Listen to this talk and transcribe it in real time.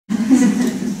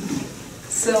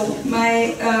So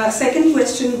my second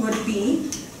question would be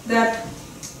that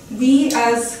we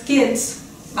as kids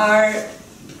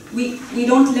we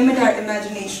don't limit our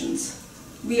imaginations.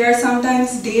 We are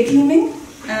sometimes daydreaming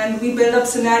and we build up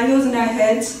scenarios in our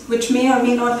heads which may or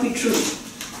may not be true.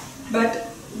 But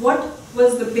what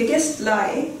was the biggest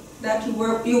lie that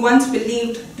you once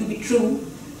believed to be true,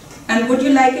 and would you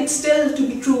like it still to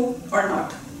be true or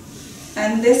not?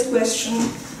 And this question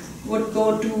would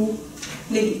go to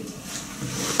Lily.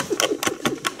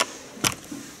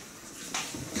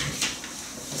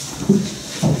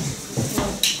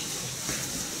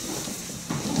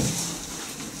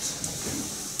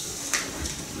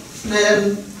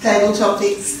 Madam Table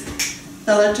Topics,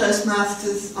 fellow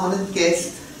Toastmasters, honoured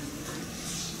guest.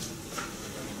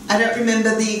 I don't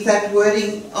remember the exact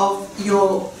wording of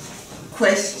your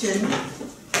question.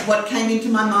 What came into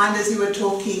my mind as you were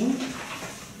talking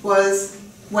was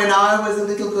when I was a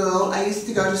little girl, I used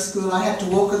to go to school, I had to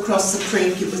walk across the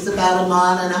creek. It was about 1.5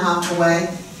 miles away.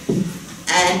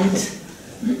 And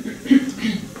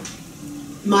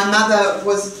my mother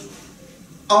was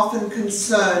often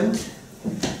concerned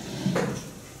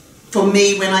for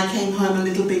me when I came home a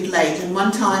little bit late. And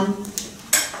one time,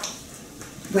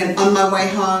 when on my way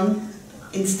home,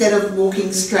 instead of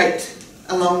walking straight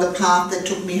along the path that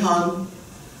took me home,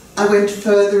 I went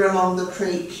further along the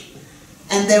creek.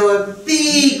 And there were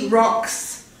big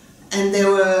rocks, and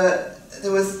there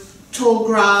was tall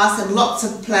grass and lots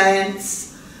of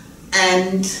plants,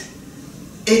 and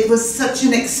it was such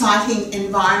an exciting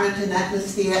environment and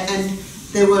atmosphere, and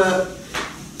there were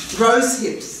rose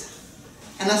hips.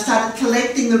 And I started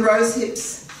collecting the rose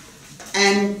hips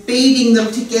and beading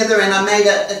them together, and I made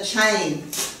a chain.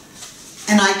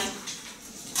 And I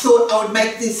thought I would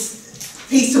make this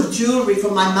piece of jewellery for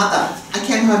my mother. I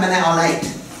came home 1 hour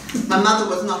late. My mother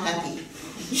was not happy.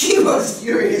 She was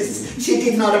furious. She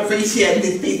did not appreciate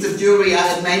this piece of jewellery I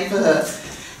had made for her.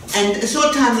 And a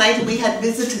short time later we had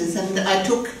visitors, and I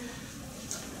took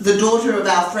the daughter of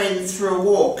our friends for a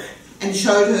walk and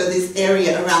showed her this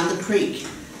area around the creek.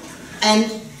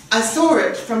 And I saw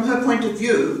it from her point of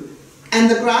view, and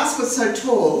the grass was so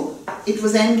tall, it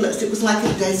was endless. It was like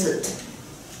a desert.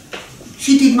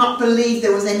 She did not believe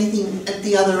there was anything at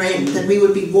the other end, that we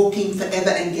would be walking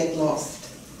forever and get lost.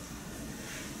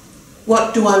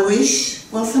 What do I wish?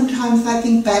 Well, sometimes I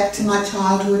think back to my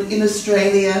childhood in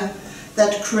Australia,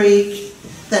 that creek,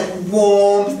 that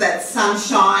warmth, that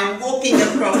sunshine, walking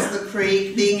across the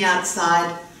creek, being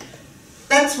outside.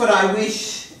 That's what I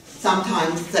wish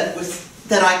sometimes that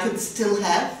I could still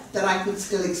have, that I could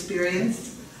still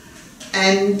experience.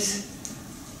 And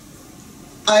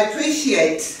I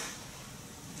appreciate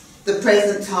the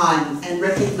present time and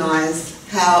recognise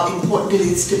how important it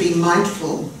is to be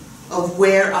mindful of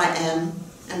where I am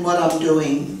and what I'm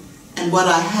doing and what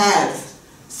I have.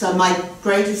 So my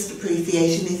greatest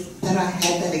appreciation is that I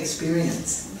had that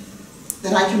experience,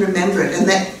 that I can remember it, and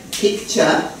that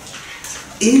picture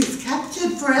is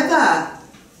captured forever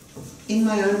in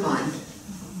my own mind.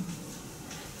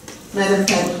 Madam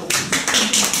Table.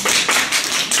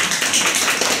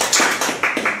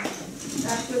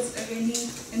 That was a really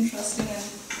interesting and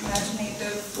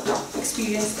imaginative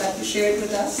experience that you shared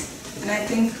with us. And I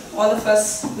think all of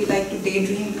us, we like to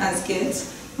daydream as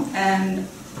kids. And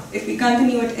if we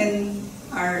continue it in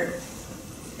our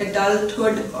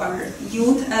adulthood or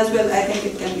youth as well, I think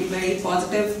it can be very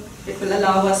positive. It will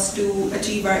allow us to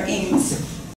achieve our aims.